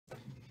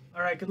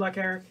All right, good luck,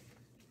 Eric.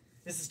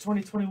 This is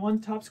 2021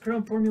 Topps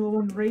Chrome Formula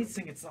One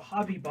Racing. It's the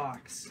hobby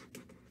box.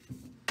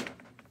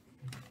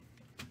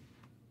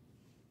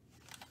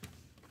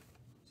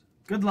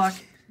 Good luck.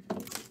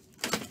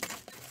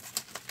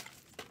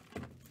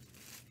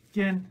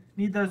 Again,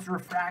 need those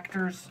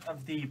refractors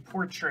of the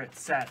portrait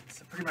set.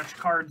 So pretty much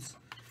cards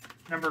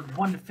numbered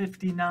 1 to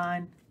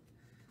 59.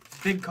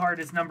 Big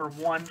card is number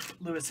 1,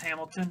 Lewis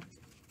Hamilton.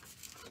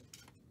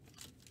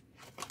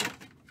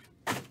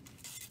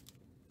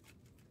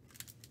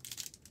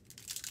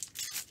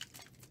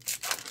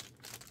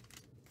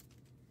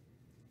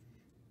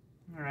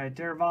 All right,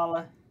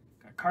 Derivala,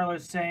 got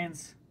Carlos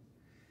Sainz,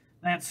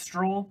 Lance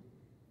Stroll,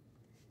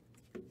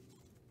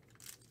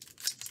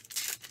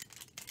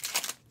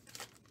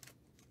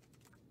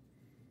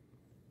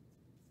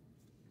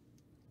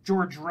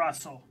 George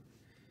Russell.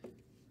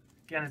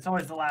 Again, it's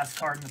always the last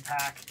card in the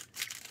pack.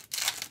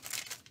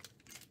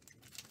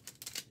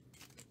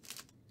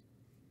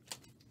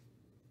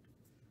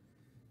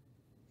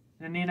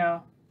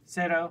 Nino,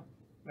 Sato,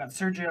 we got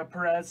Sergio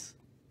Perez.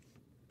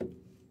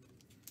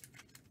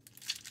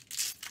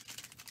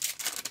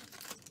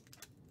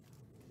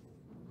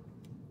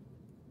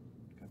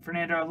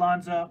 Fernando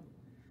Alonso.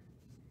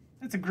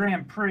 It's a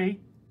Grand Prix.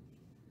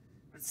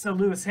 It's still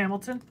Lewis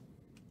Hamilton.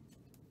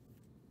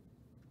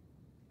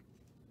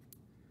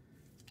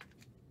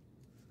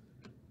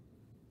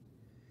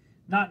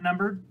 Not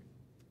numbered,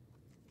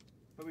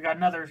 but we got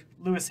another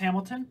Lewis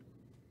Hamilton.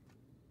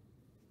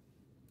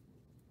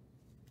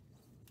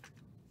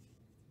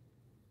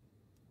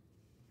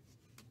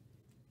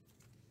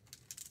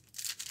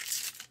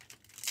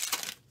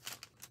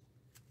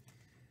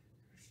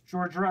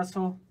 George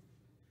Russell,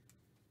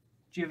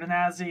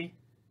 Giovinazzi,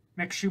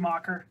 Mick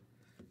Schumacher.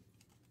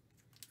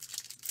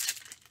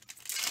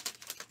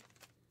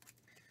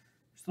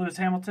 There's Lewis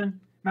Hamilton,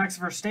 Max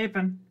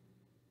Verstappen,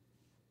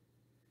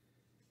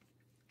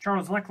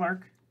 Charles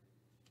Leclerc,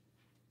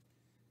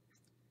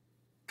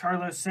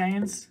 Carlos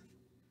Sainz.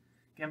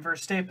 Again,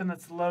 Verstappen,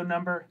 that's the low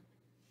number.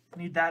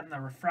 Need that in the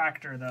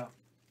refractor, though.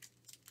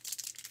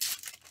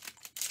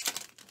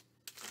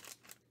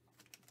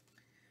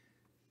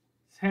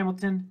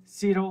 Hamilton,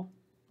 Seidel,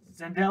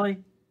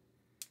 Zandelli,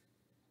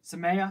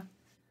 Samea.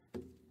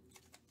 All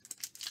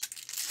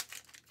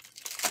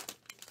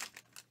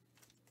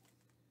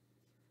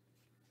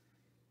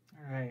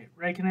right,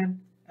 Raikkonen,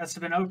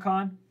 Esteban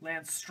Ocon,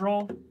 Lance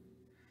Stroll,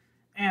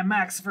 and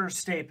Max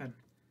Verstappen.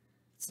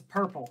 It's the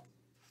purple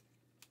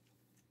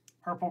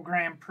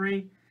Grand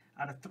Prix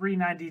out of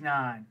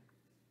 399.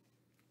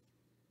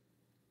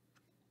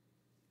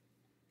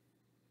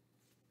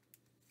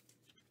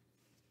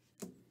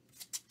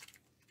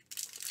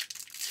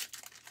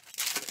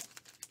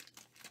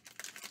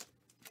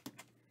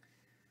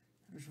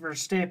 There's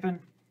Verstappen,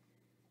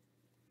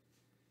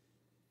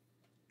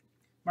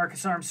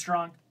 Marcus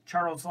Armstrong,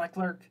 Charles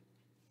Leclerc,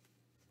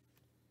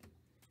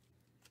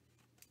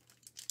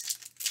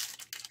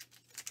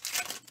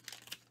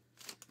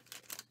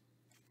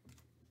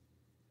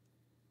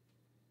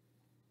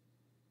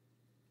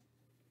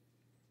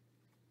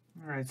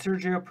 all right,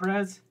 Sergio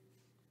Perez,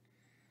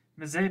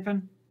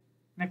 Mazepin,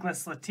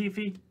 Nicholas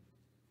Latifi,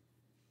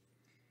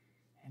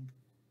 and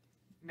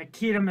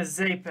Nikita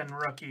Mazepin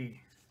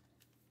rookie.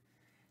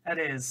 That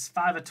is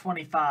 5 of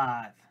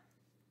 25.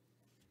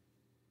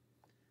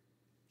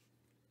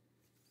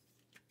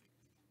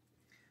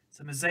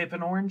 So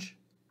Mazepin orange.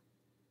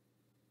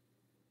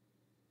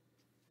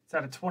 It's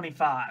out of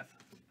 25.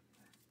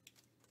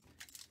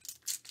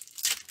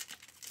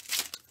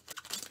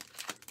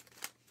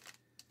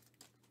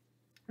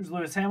 Here's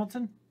Lewis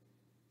Hamilton.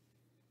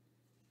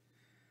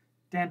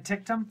 Dan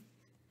Ticktum.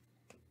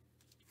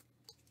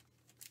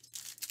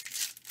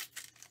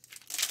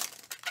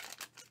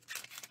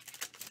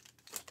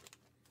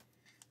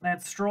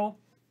 Lance Stroll.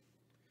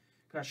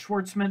 Got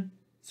Schwartzman,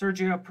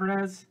 Sergio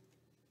Perez.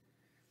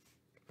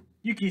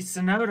 Yuki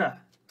Tsunoda,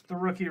 the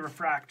rookie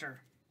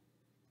refractor.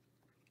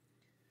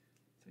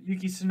 So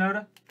Yuki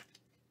Tsunoda.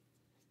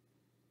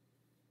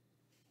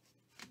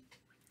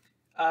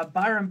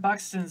 Byron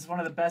Buxton's one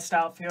of the best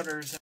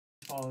outfielders in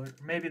baseball, or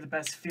maybe the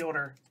best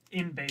fielder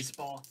in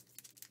baseball.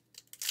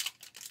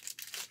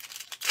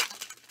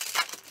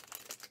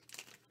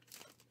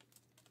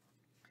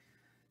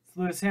 It's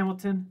Lewis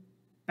Hamilton,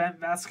 Bent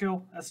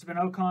Vasquez, Esteban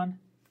Ocon,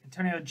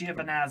 Antonio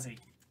Giovinazzi.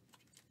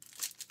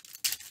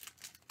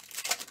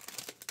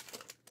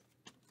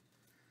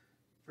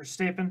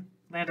 Verstappen,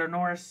 Lando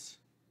Norris,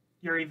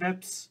 Yuri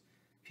Vips,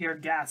 Pierre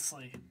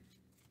Gasly.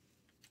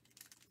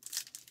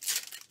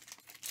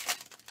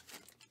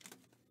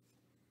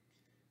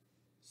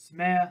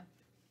 Samea,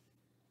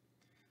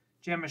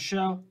 Jan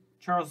Michaud,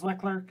 Charles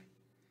Leclerc,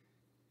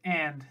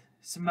 and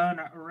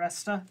Simona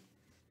Aresta.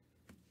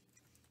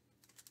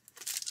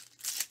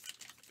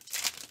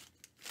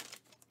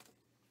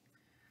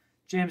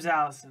 James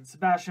Allison,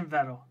 Sebastian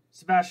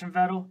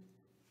Vettel,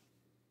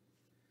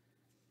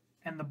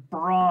 and the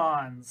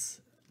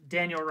bronze,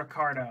 Daniel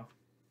Ricciardo.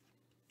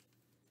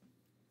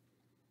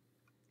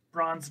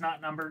 Bronze not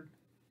numbered,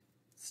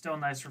 still a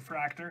nice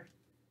refractor.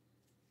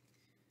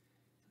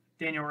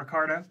 Daniel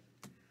Ricciardo.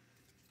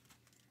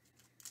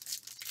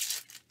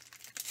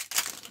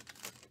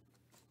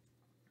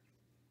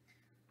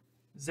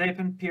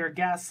 Zapin, Pierre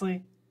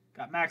Gasly.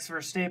 Got Max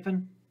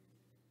Verstappen.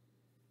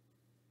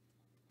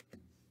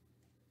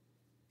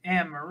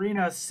 And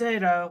Marino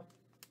Sato.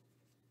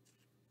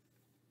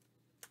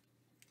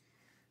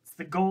 It's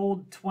the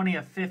gold 20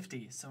 of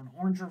 50. So an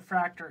orange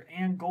refractor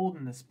and gold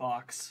in this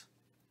box.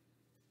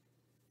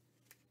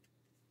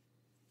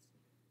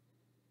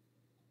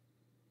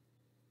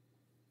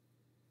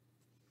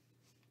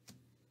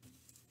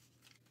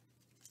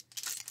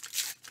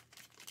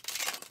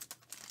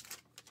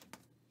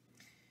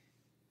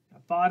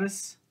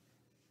 Bottas,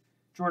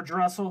 George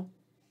Russell,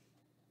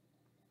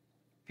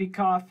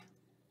 Peacock,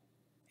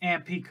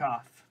 and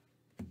Peacock.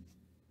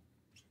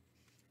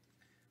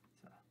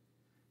 So,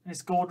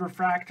 nice gold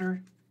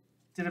refractor.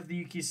 Did have the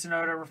Yuki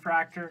Tsunoda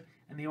refractor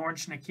and the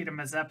orange Nikita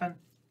Mazepin.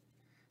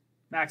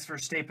 Max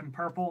Verstappen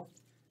purple,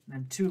 and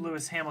then 2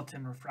 Lewis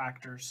Hamilton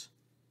refractors.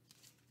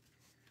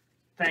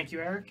 Thank you,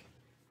 Eric.